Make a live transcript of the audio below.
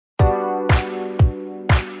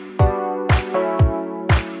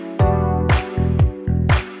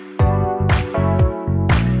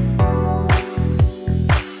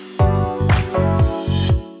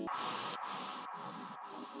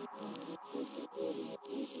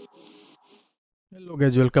Hello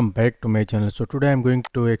guys, welcome back to my channel. So today I'm going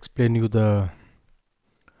to explain you the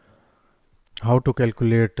how to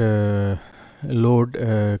calculate load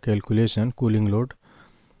calculation, cooling load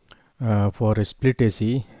for a split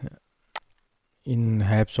AC in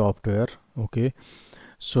HAP software. Okay,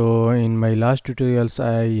 so in my last tutorials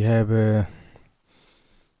I have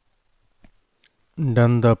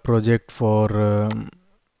done the project for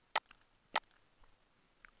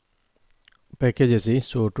package AC.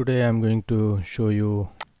 So today I'm going to show you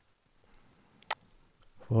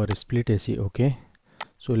for a split AC. Okay,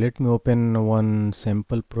 so let me open one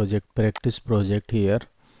sample project, practice project here.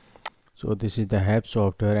 So this is the HAP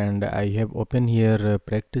software and I have opened here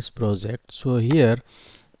practice project. So here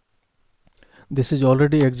this is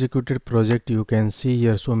already executed project. You can see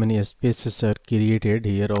here so many spaces are created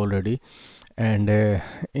here already, and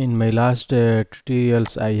in my last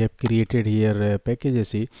tutorials I have created here package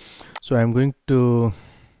AC. So I am going to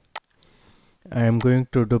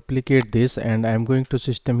duplicate this and I am going to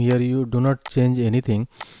system here. You do not change anything.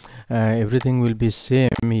 Everything will be same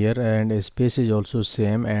here, and space is also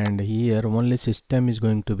same, and here only system is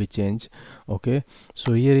going to be changed. Okay,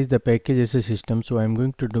 so here is the package as a system. So I'm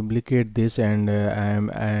going to duplicate this, and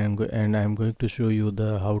I'm going to show you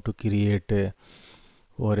the how to create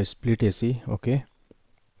for a split AC. Okay,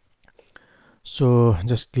 so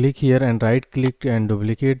just click here and right click and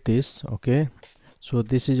duplicate this. Okay, so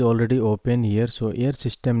this is already open here. So here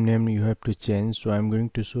system name you have to change. So I'm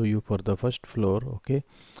going to show you for the first floor. Okay,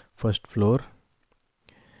 first floor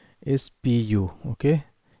SPU. Okay,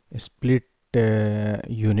 split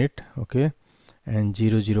unit. Okay, and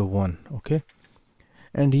 001. Okay,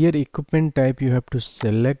 and here equipment type you have to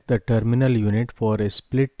select the terminal unit. For a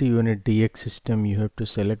split unit DX system you have to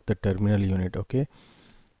select the terminal unit. Okay,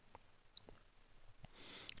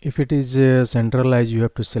 if it is centralized you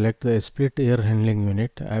have to select the split air handling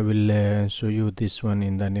unit. I will show you this one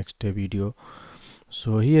in the next video.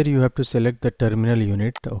 So here you have to select the terminal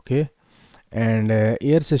unit. Okay, and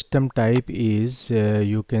air system type is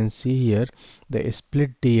you can see here the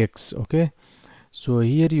split DX. Okay, so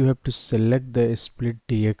here you have to select the split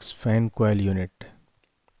DX fan coil unit.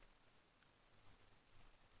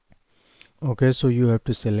 Okay, so you have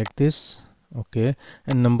to select this. Okay,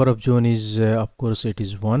 and number of zone is of course it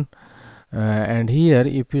is 1. And here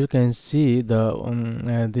if you can see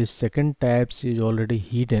the this second tabs is already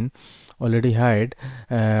hidden, already hide.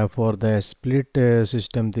 For the split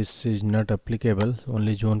system this is not applicable,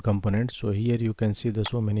 only zone component. So here you can see the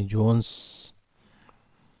so many zones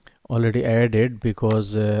already added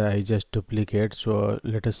because I just duplicate. So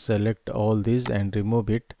let us select all these and remove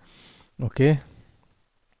it. Okay,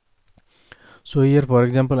 so here for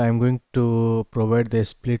example I am going to provide the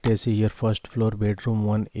split AC here, first floor bedroom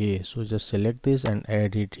 1A. So just select this and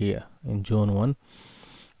add it here in zone 1.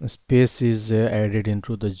 Space is added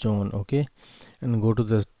into the zone. Okay, and go to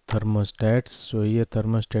the thermostats. So here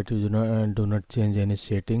thermostat you do not change any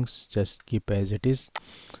settings, just keep as it is.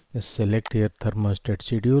 Just select here thermostat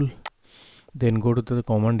schedule, then go to the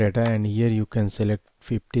common data and here you can select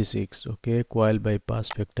 56. Okay, coil bypass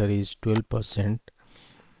factor is 12%.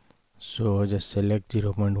 So just select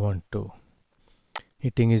 0.12.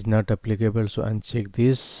 Heating is not applicable, so uncheck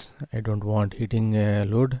this. I don't want heating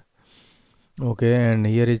load. Okay, and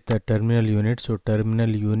here is the terminal unit. So terminal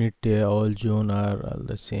unit all zone are all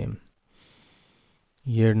the same.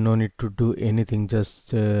 Here no need to do anything, just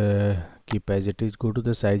keep as it is. Go to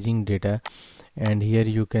the sizing data and here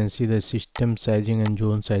you can see the system sizing and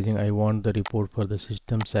zone sizing. I want the report for the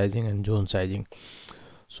system sizing and zone sizing.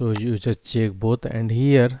 So you just check both, and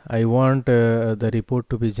here I want the report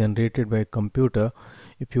to be generated by computer.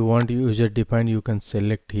 If you want user defined you can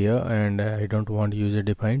select here, and I don't want user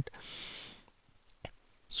defined.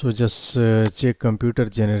 So just check computer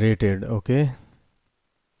generated. Okay,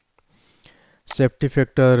 safety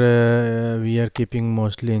factor we are keeping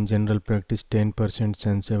mostly in general practice 10%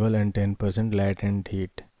 sensible and 10% latent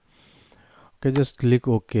heat. Okay, just click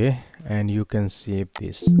OK and you can save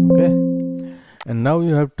this. Okay, and now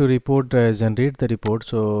you have to report generate the report.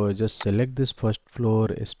 So just select this first floor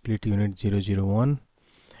split unit 001,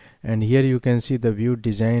 and here you can see the view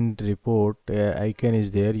design report icon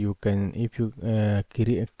is there. You can, if you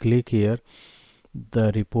click here,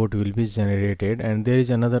 the report will be generated, and there is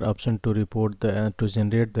another option to report the to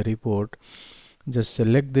generate the report. Just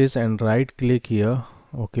select this and right click here.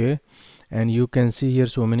 Okay, and you can see here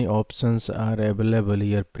so many options are available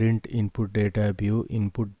here: print input data, view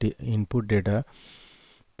input data,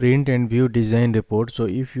 print and view design report. So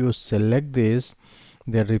if you select this,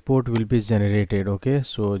 the report will be generated. Okay,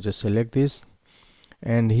 so just select this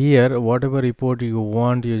And here whatever report you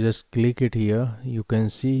want, you just click it here. You can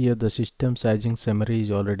see here the system sizing summary is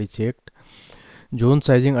already checked. Zone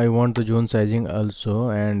sizing, I want the zone sizing also,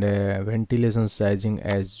 and ventilation sizing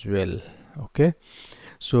as well. Okay,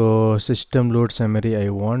 so system load summary I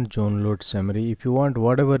want, zone load summary. If you want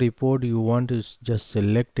whatever report you want, is just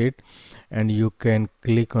select it and you can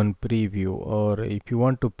click on preview, or if you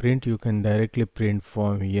want to print, you can directly print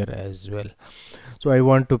from here as well. So I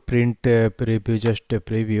want to print preview, just a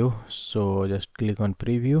preview, so just click on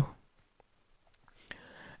preview,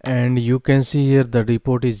 and you can see here the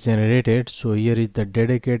report is generated. So here is the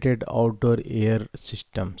dedicated outdoor air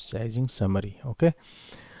system sizing summary. Okay,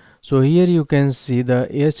 so here you can see the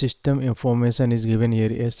air system information is given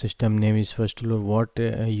here. Air system name is first floor, what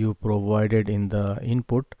you provided in the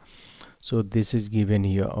input, so this is given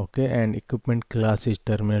here. Okay, and equipment class is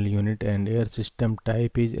terminal unit, and air system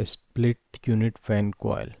type is a split unit fan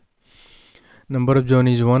coil. Number of zone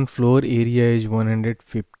is 1, floor area is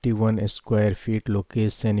 151 square feet,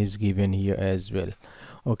 location is given here as well.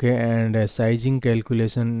 Okay, and sizing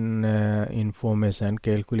calculation information,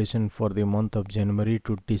 calculation for the month of January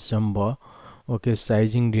to December. Okay,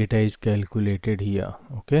 sizing data is calculated here.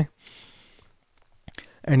 Okay,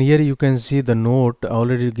 and here you can see the note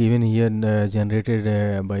already given here,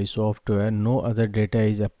 generated by software. No other data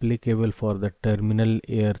is applicable for the terminal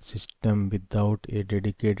air system without a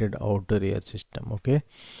dedicated outdoor air system. Okay,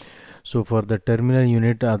 so for the terminal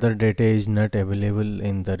unit, other data is not available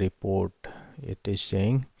in the report, it is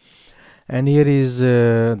saying. And here is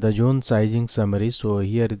the zone sizing summary. So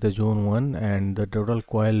here is the zone 1, and the total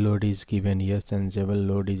coil load is given here, sensible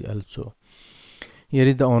load is also. Here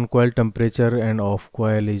is the on coil temperature and off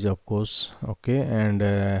coil is of course. Okay, and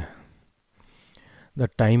the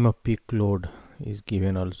time of peak load is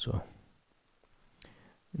given also.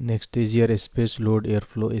 Next is here space load,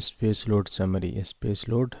 airflow, space load summary, space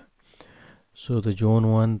load. So the zone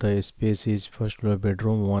 1, the space is first floor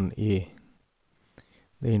bedroom 1A.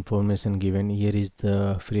 The information given here is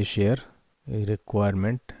the fresh air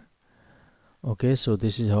requirement. Okay, so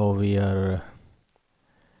this is how we are.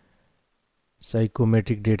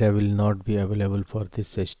 Psychometric data will not be available for this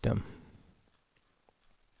system.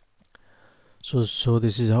 So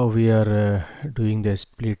this is how we are doing the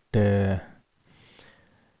split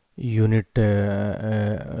unit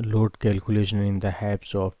load calculation in the HAP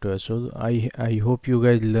software. So I hope you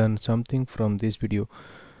guys learned something from this video.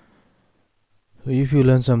 So if you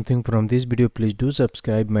learn something from this video, please do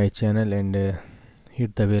subscribe my channel and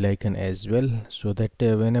hit the bell icon as well, so that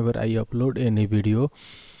whenever I upload any video,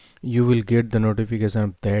 you will get the notification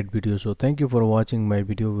of that video. So thank you for watching my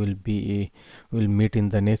video. Will meet in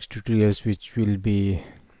the next tutorials, which will be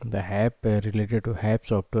the HAP related to HAP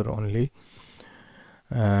software only.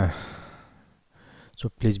 So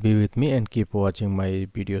please be with me and keep watching my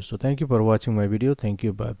video. So thank you for watching my video. Thank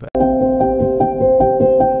you. Bye bye.